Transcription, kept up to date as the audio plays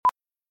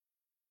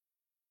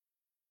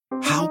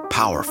How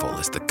powerful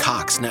is the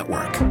Cox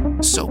network?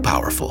 So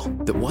powerful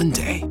that one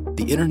day,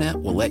 the internet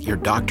will let your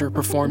doctor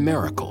perform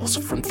miracles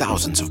from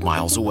thousands of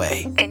miles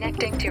away.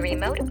 Connecting to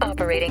remote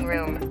operating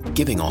room.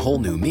 Giving a whole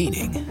new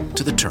meaning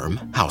to the term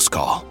house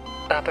call.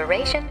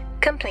 Operation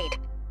complete.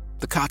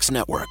 The Cox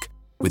network.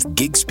 With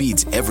gig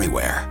speeds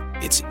everywhere,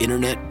 it's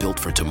internet built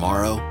for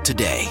tomorrow,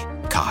 today.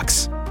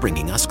 Cox,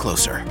 bringing us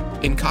closer.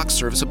 In Cox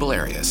serviceable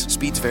areas,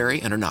 speeds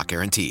vary and are not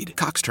guaranteed.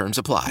 Cox terms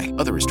apply.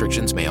 Other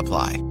restrictions may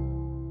apply.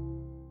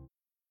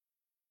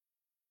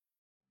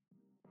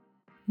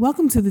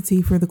 Welcome to the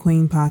Tea for the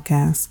Queen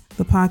podcast,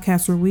 the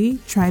podcast where we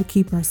try to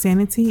keep our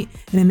sanity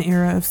in an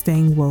era of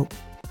staying woke.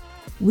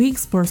 We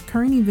explore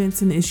current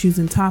events and issues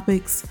and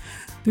topics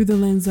through the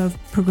lens of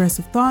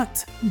progressive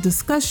thought,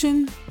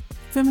 discussion,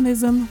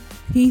 feminism,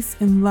 peace,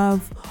 and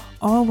love,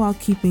 all while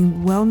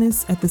keeping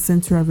wellness at the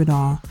center of it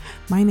all.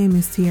 My name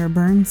is Tiara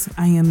Burns.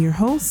 I am your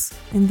host,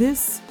 and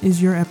this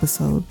is your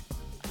episode.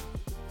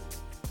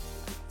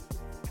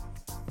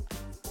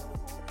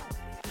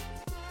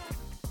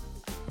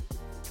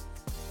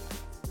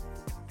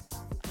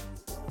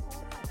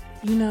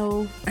 You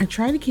know, I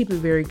try to keep it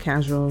very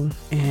casual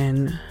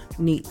and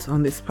neat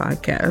on this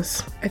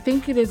podcast. I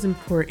think it is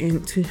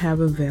important to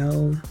have a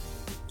veil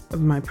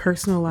of my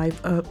personal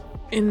life up,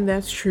 and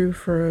that's true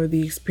for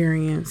the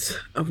experience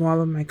of all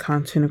of my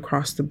content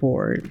across the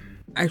board.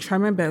 I try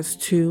my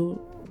best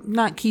to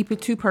not keep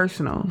it too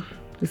personal.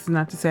 This is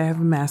not to say I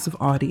have a massive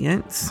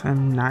audience.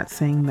 I'm not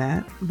saying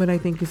that, but I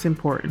think it's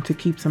important to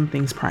keep some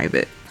things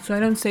private. So I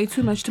don't say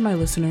too much to my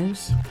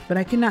listeners, but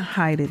I cannot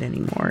hide it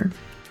anymore.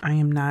 I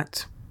am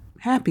not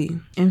happy.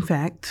 In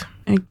fact,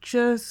 I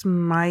just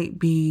might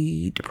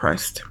be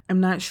depressed. I'm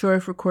not sure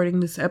if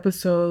recording this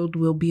episode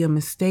will be a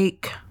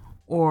mistake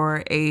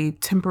or a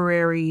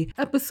temporary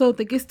episode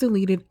that gets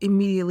deleted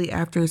immediately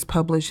after it's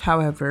published.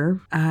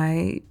 However,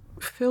 I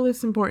feel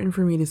it's important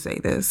for me to say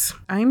this.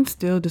 I'm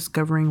still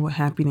discovering what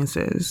happiness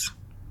is.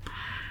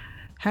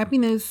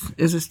 Happiness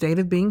is a state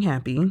of being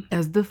happy,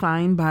 as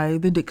defined by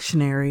the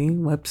dictionary,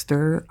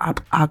 Webster,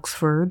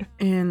 Oxford.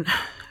 And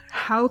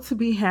how to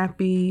be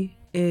happy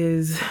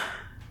is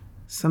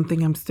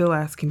something I'm still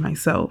asking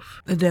myself.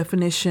 The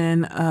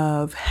definition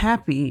of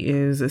happy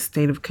is a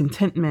state of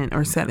contentment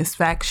or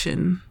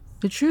satisfaction.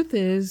 The truth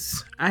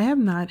is, I have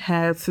not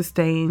had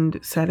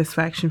sustained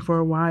satisfaction for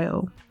a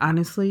while.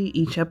 Honestly,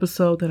 each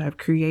episode that I've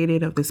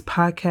created of this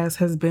podcast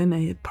has been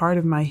a part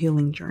of my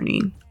healing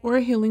journey, or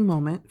a healing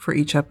moment for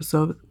each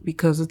episode,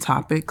 because the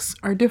topics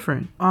are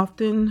different.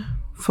 Often,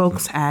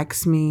 folks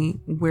ask me,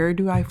 where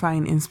do I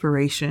find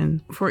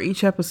inspiration for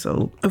each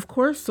episode? Of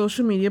course,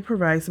 social media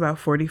provides about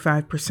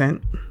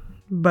 45%,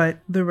 but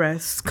the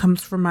rest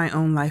comes from my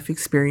own life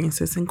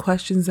experiences and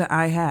questions that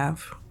I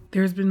have.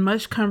 There's been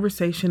much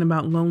conversation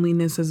about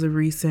loneliness as of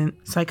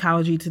recent.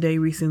 Psychology Today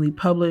recently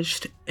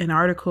published an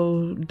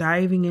article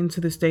diving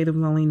into the state of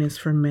loneliness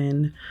for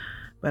men,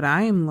 but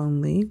I am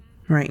lonely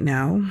right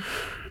now.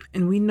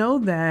 And we know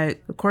that,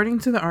 according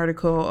to the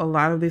article, a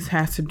lot of this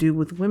has to do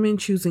with women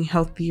choosing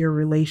healthier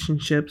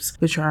relationships,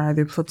 which are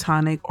either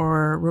platonic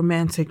or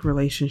romantic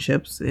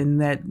relationships,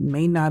 and that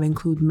may not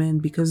include men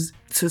because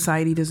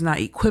society does not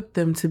equip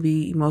them to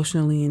be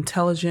emotionally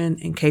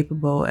intelligent and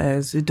capable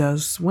as it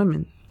does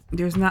women.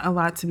 There's not a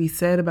lot to be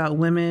said about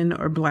women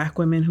or Black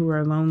women who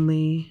are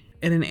lonely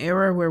in an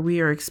era where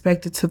we are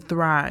expected to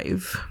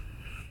thrive.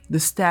 The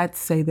stats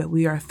say that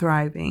we are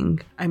thriving.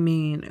 I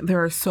mean,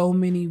 there are so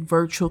many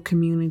virtual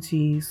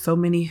communities, so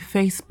many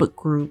Facebook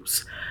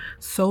groups,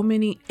 so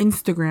many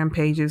Instagram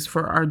pages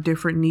for our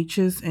different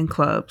niches and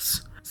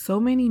clubs, so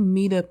many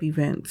meetup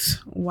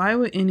events. Why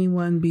would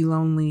anyone be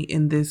lonely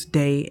in this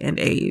day and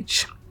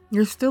age?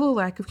 There's still a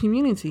lack of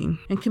community,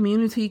 and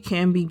community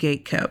can be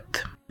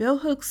gatekept. Bell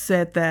Hooks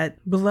said that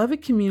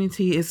beloved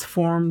community is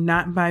formed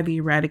not by the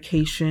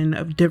eradication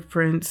of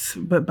difference,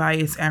 but by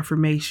its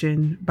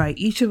affirmation, by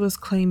each of us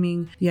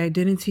claiming the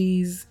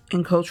identities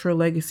and cultural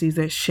legacies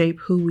that shape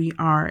who we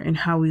are and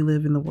how we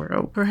live in the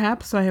world.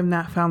 Perhaps I have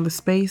not found the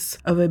space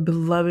of a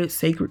beloved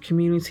sacred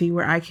community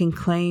where I can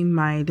claim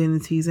my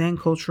identities and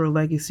cultural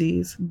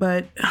legacies,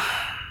 but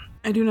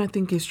I do not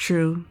think it's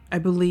true. I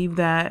believe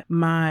that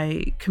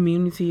my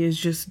community is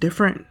just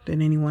different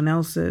than anyone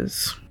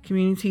else's.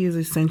 Community is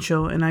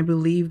essential, and I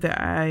believe that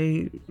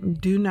I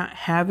do not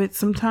have it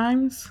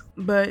sometimes,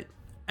 but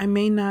I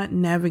may not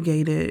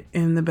navigate it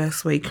in the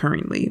best way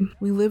currently.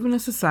 We live in a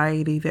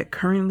society that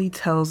currently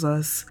tells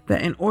us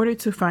that in order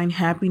to find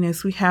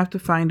happiness, we have to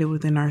find it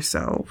within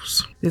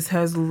ourselves. This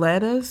has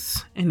led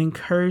us and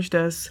encouraged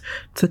us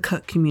to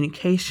cut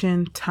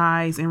communication,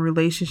 ties, and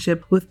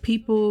relationship with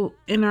people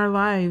in our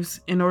lives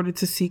in order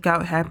to seek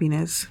out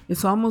happiness.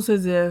 It's almost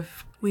as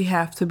if we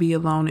have to be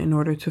alone in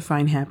order to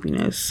find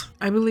happiness.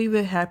 I believe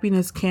that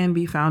happiness can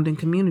be found in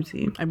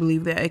community. I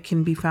believe that it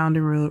can be found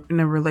in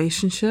a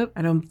relationship.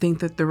 I don't think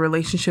that the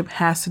relationship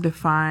has to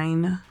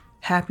define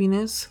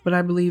happiness, but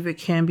I believe it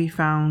can be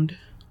found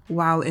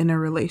while in a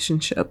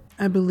relationship.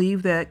 I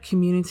believe that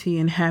community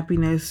and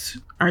happiness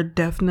are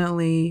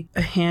definitely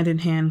a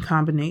hand-in-hand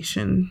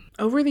combination.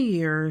 Over the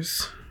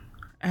years,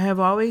 I have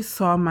always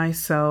saw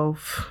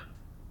myself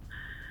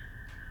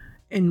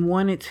and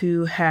wanted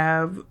to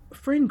have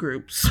friend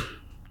groups.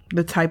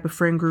 The type of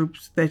friend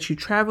groups that you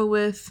travel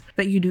with,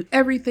 that you do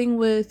everything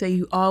with, that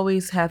you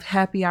always have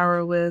happy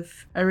hour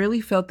with. I really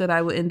felt that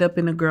I would end up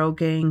in a girl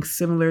gang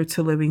similar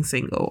to Living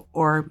Single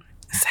or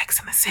Sex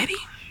and the City.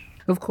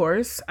 Of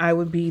course, I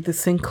would be the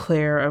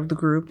Sinclair of the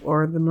group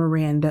or the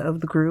Miranda of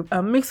the group,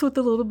 mixed with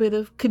a little bit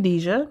of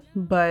Khadijah,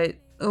 but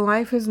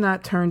life has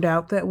not turned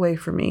out that way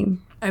for me.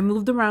 I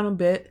moved around a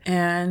bit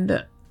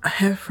and I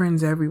have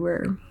friends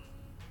everywhere.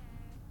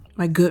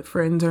 My good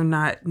friends are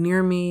not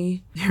near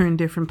me. They're in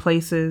different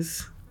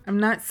places. I'm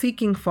not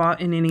seeking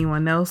fault in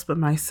anyone else but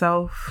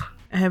myself.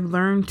 I have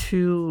learned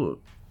to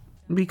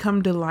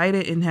become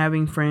delighted in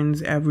having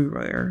friends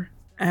everywhere.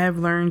 I have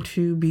learned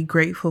to be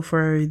grateful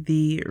for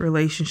the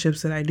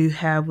relationships that I do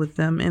have with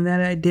them and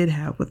that I did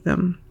have with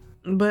them.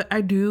 But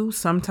I do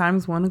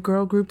sometimes want a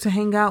girl group to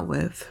hang out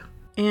with.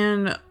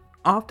 And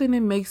often it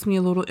makes me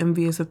a little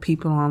envious of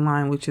people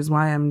online, which is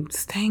why I'm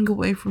staying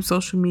away from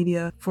social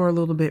media for a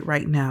little bit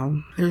right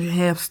now. They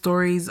have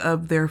stories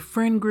of their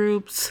friend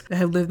groups that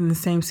have lived in the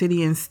same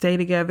city and stay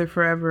together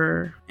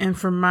forever. And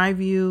from my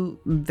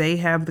view, they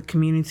have the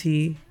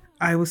community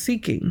I was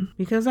seeking.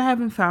 Because I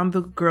haven't found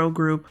the girl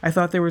group, I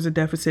thought there was a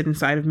deficit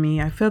inside of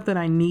me. I felt that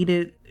I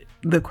needed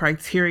the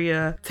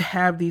criteria to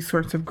have these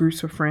sorts of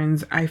groups of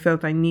friends. I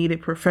felt I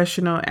needed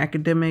professional,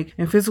 academic,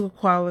 and physical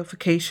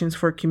qualifications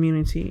for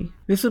community.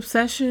 This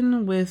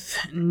obsession with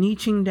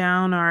niching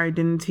down our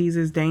identities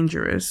is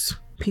dangerous.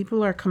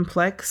 People are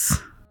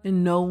complex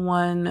and no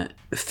one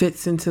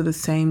fits into the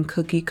same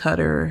cookie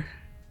cutter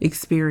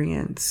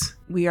experience.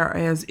 We are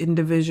as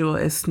individual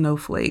as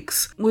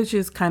snowflakes, which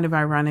is kind of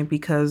ironic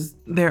because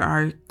there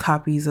are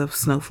copies of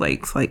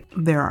snowflakes, like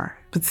there are.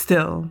 But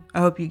still, I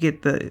hope you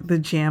get the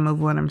jam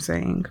of what I'm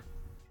saying.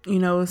 You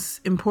know, it's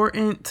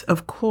important,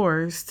 of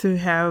course, to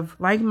have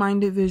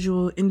like-minded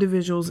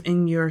individuals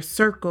in your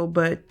circle,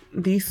 but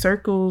these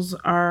circles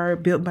are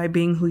built by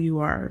being who you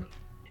are.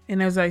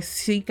 And as I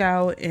seek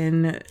out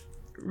and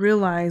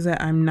realize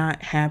that I'm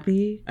not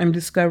happy, I'm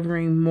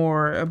discovering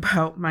more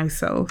about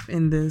myself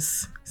in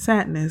this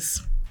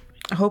sadness.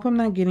 I hope I'm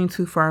not getting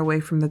too far away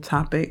from the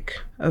topic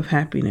of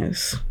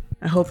happiness.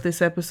 I hope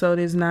this episode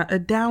is not a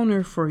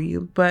downer for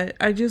you, but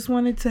I just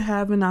wanted to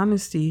have an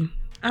honesty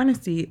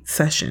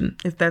session,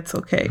 if that's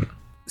okay.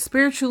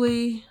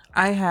 Spiritually,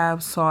 I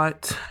have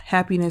sought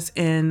happiness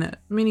in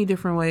many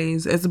different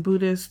ways. As a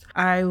Buddhist,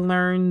 I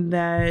learned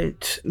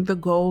that the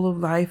goal of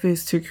life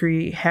is to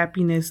create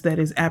happiness that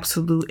is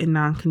absolute and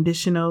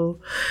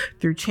non-conditional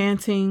through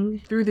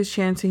chanting. Through this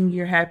chanting,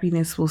 your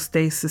happiness will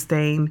stay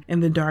sustained in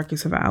the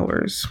darkest of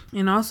hours.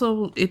 And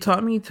also, it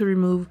taught me to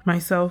remove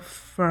myself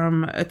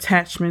from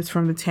attachments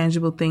from the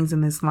tangible things in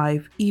this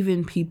life,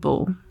 even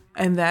people.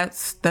 And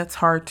that's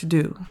hard to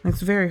do.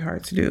 It's very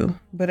hard to do.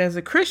 But as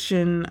a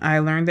Christian, I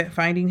learned that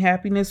finding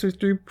happiness was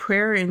through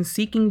prayer and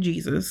seeking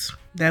Jesus.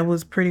 That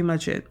was pretty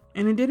much it.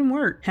 And it didn't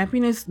work.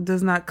 Happiness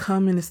does not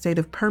come in a state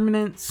of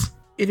permanence.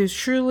 It is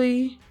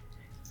truly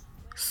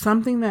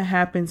something that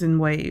happens in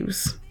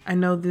waves. I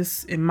know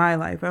this in my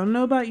life. I don't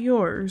know about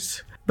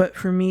yours. But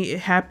for me, it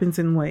happens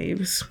in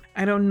waves.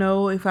 I don't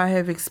know if I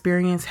have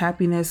experienced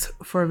happiness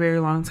for a very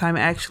long time.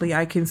 Actually,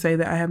 I can say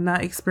that I have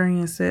not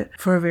experienced it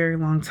for a very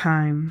long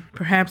time.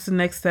 Perhaps the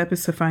next step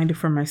is to find it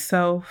for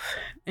myself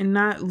and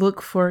not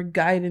look for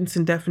guidance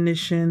and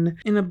definition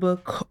in a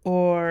book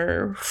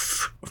or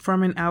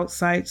from an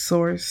outside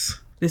source.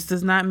 This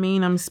does not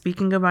mean I'm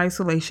speaking of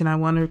isolation. I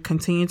want to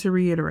continue to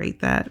reiterate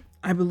that.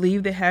 I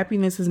believe that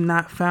happiness is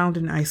not found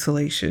in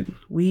isolation.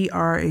 We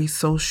are a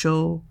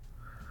social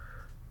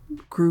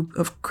group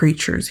of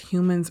creatures.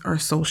 Humans are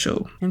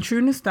social. In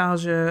true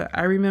nostalgia,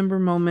 I remember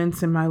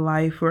moments in my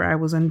life where I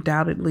was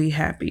undoubtedly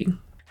happy.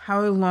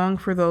 How I long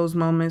for those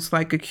moments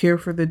like a cure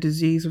for the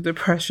disease of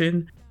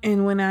depression.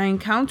 And when I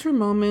encounter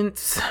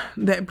moments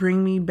that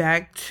bring me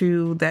back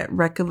to that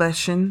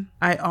recollection,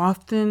 I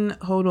often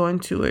hold on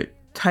to it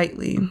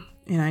tightly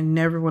and I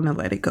never want to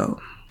let it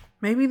go.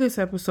 Maybe this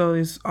episode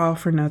is all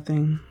for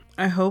nothing.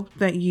 I hope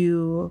that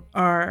you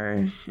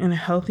are in a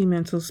healthy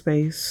mental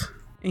space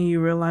and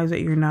you realize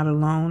that you're not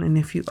alone, and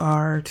if you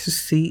are, to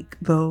seek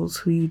those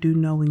who you do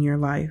know in your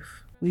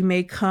life. We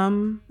may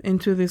come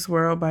into this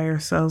world by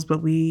ourselves,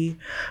 but we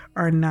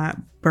are not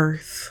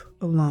birthed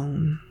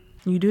alone.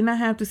 You do not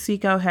have to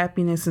seek out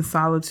happiness in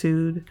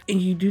solitude,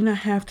 and you do not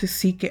have to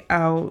seek it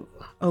out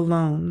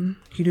alone.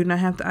 You do not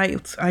have to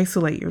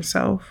isolate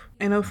yourself.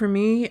 I know for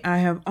me, I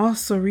have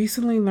also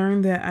recently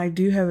learned that I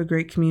do have a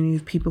great community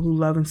of people who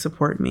love and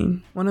support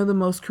me. One of the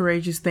most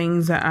courageous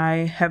things that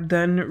I have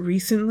done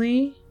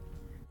recently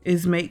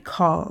is make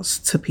calls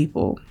to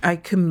people. I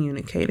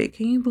communicated.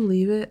 Can you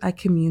believe it? I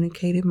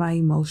communicated my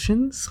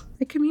emotions.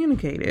 I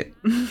communicated.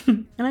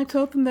 And I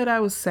told them that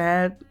I was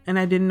sad and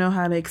I didn't know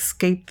how to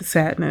escape the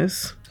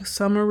sadness.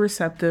 Some were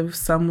receptive,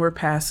 some were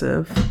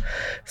passive.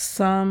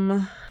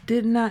 Some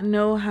did not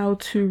know how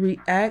to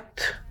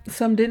react.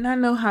 Some did not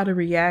know how to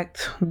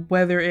react,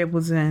 whether it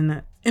was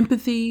in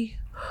empathy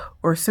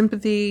or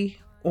sympathy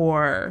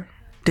or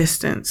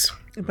distance.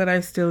 But I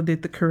still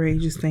did the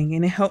courageous thing,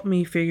 and it helped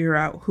me figure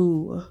out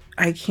who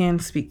I can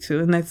speak to.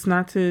 And that's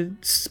not to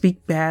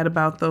speak bad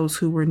about those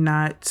who were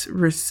not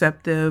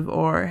receptive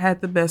or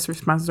had the best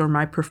responses or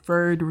my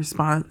preferred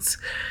response.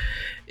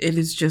 It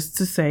is just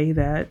to say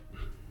that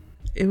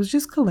it was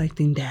just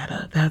collecting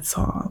data. That's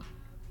all.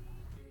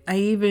 I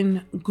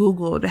even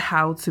Googled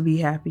how to be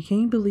happy.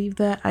 Can you believe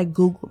that? I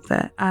Googled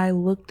that. I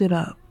looked it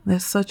up.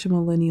 That's such a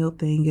millennial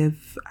thing.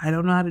 If I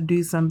don't know how to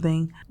do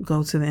something,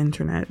 go to the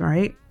internet,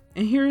 right?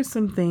 And here are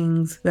some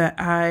things that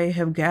I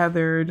have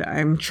gathered.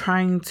 I'm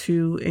trying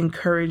to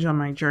encourage on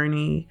my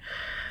journey.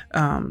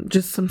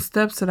 Just some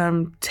steps that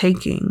I'm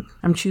taking.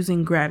 I'm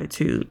choosing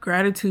gratitude.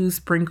 Gratitude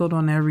sprinkled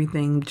on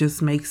everything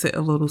just makes it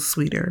a little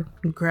sweeter.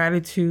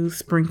 Gratitude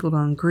sprinkled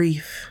on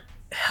grief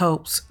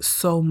helps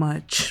so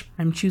much.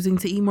 I'm choosing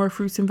to eat more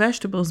fruits and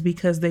vegetables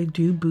because they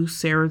do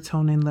boost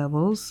serotonin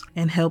levels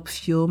and help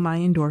fuel my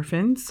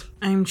endorphins.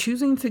 I'm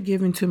choosing to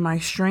give into my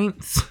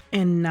strengths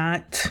and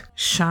not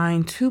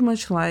shine too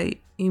much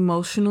light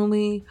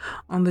emotionally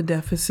on the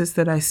deficits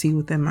that I see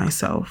within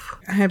myself.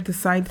 I have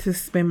decided to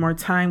spend more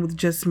time with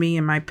just me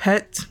and my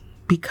pet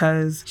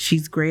because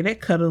she's great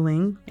at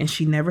cuddling and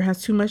she never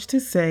has too much to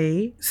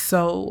say.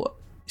 So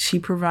she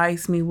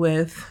provides me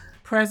with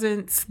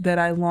presence that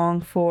I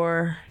long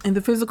for and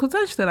the physical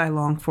touch that I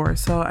long for.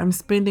 So I'm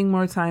spending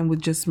more time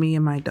with just me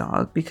and my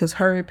dog because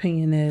her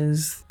opinion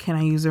is, can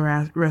I use the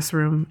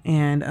restroom?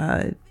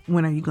 And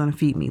when are you going to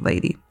feed me,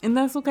 lady? And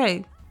that's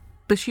okay.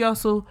 But she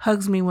also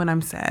hugs me when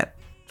I'm sad.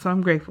 So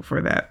I'm grateful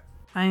for that.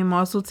 I am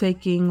also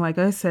taking, like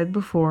I said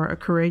before, a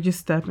courageous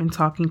step in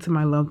talking to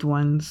my loved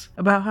ones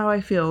about how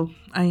I feel.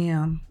 I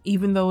am.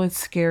 Even though it's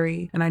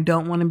scary and I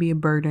don't want to be a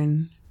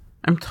burden,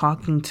 I'm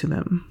talking to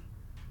them.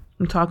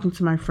 I'm talking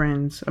to my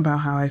friends about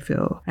how I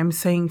feel. I'm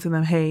saying to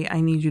them, hey,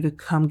 I need you to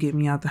come get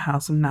me out the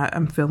house. I'm not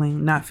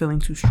feeling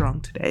too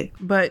strong today.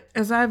 But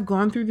as I've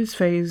gone through this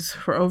phase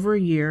for over a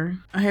year,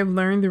 I have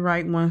learned the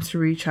right ones to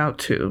reach out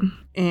to.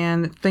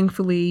 And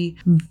thankfully,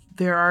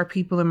 there are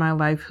people in my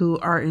life who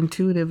are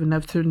intuitive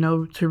enough to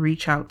know to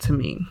reach out to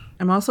me.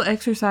 I'm also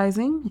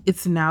exercising.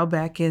 It's now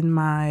back into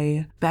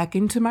my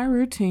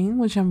routine,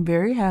 which I'm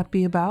very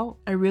happy about.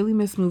 I really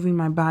miss moving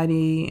my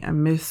body. I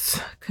miss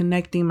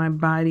connecting my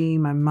body,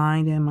 my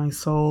mind, and my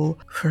soul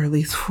for at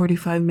least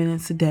 45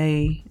 minutes a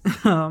day.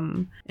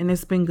 And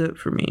it's been good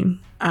for me.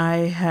 I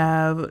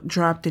have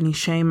dropped any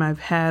shame I've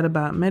had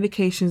about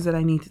medications that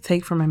I need to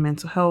take for my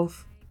mental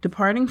health.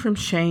 Departing from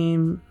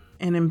shame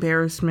and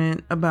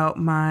embarrassment about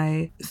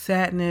my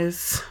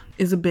sadness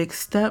is a big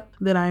step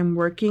that I'm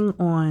working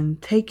on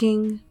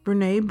taking.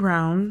 Brene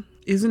Brown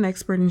is an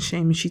expert in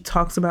shame, and she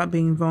talks about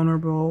being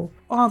vulnerable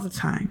all the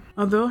time.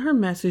 Although her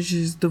message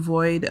is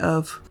devoid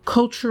of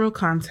cultural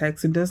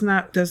context, it does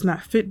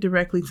not fit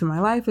directly to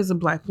my life as a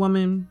Black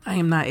woman. I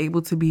am not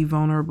able to be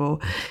vulnerable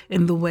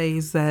in the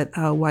ways that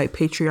a white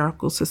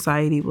patriarchal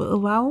society will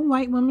allow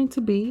white women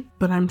to be.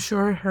 But I'm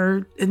sure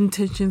her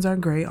intentions are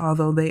great,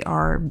 although they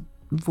are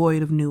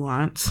void of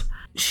nuance.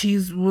 She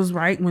was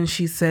right when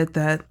she said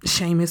that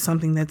shame is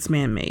something that's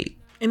man-made,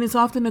 and it's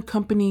often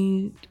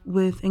accompanied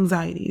with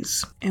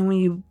anxieties. And when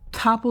you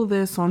topple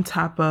this on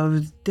top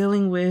of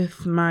dealing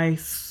with my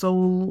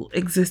soul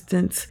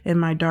existence and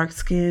my dark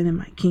skin and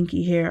my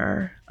kinky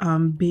hair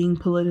being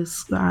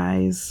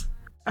politicized,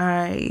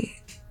 I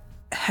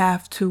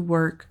have to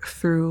work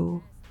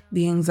through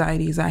the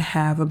anxieties I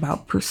have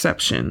about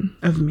perception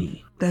of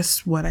me.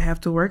 That's what I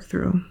have to work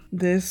through.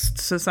 This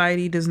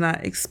society does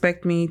not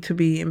expect me to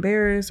be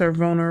embarrassed or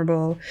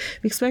vulnerable.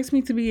 It expects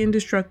me to be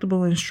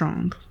indestructible and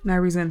strong. And I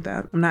resent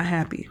that. I'm not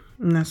happy,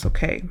 and that's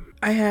okay.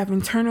 I have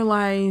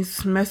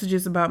internalized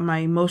messages about my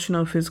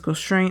emotional and physical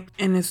strength,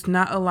 and it's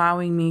not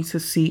allowing me to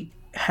seek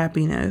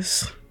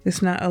happiness.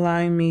 It's not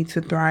allowing me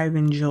to thrive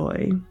in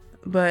joy.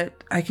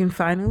 But I can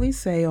finally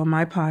say on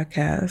my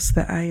podcast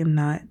that I am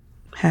not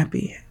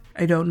happy.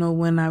 I don't know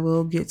when I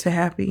will get to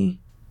happy,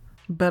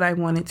 but I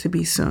want it to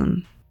be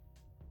soon.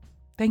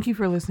 Thank you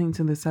for listening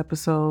to this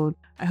episode.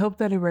 I hope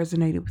that it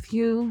resonated with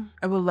you.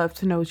 I would love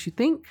to know what you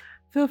think.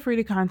 Feel free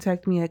to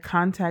contact me at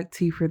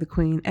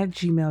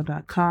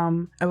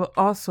contacttforthequeen@gmail.com. I would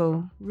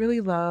also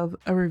really love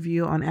a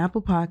review on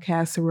Apple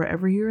Podcasts or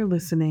wherever you're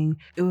listening.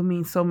 It would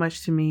mean so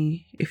much to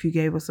me if you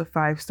gave us a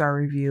 5-star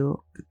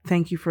review.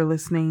 Thank you for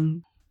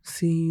listening.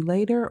 See you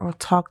later, or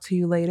talk to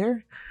you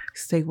later.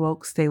 Stay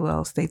woke, stay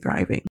well, stay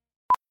thriving.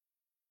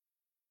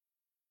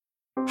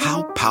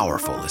 How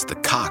powerful is the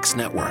Cox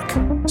Network?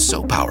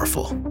 So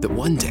powerful that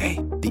one day,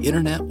 the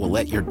internet will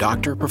let your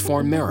doctor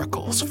perform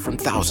miracles from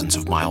thousands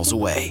of miles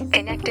away.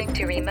 Connecting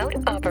to remote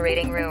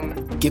operating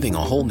room. Giving a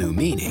whole new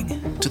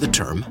meaning to the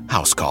term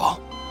house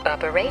call.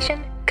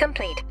 Operation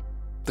complete.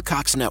 The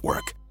Cox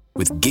Network.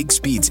 With gig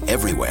speeds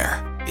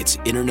everywhere, it's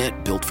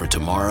internet built for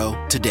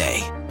tomorrow,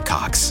 today.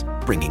 Cox,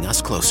 bringing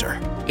us closer.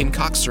 In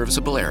Cox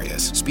serviceable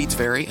areas, speeds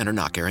vary and are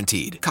not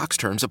guaranteed. Cox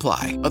terms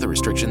apply. Other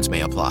restrictions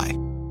may apply.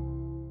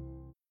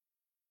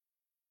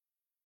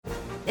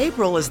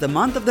 April is the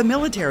month of the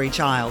military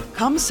child.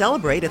 Come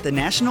celebrate at the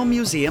National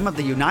Museum of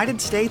the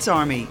United States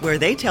Army, where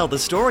they tell the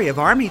story of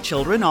Army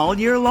children all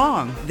year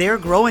long. Their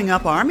Growing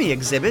Up Army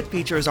exhibit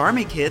features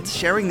Army kids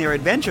sharing their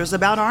adventures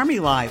about Army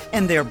life,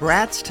 and their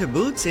Brats to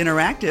Boots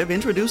interactive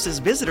introduces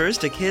visitors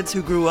to kids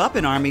who grew up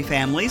in Army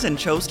families and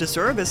chose to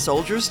serve as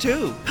soldiers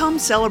too. Come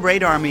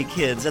celebrate Army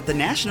kids at the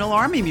National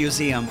Army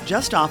Museum,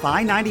 just off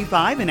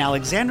I-95 in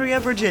Alexandria,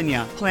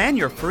 Virginia. Plan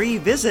your free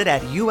visit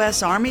at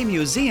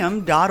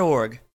usarmymuseum.org.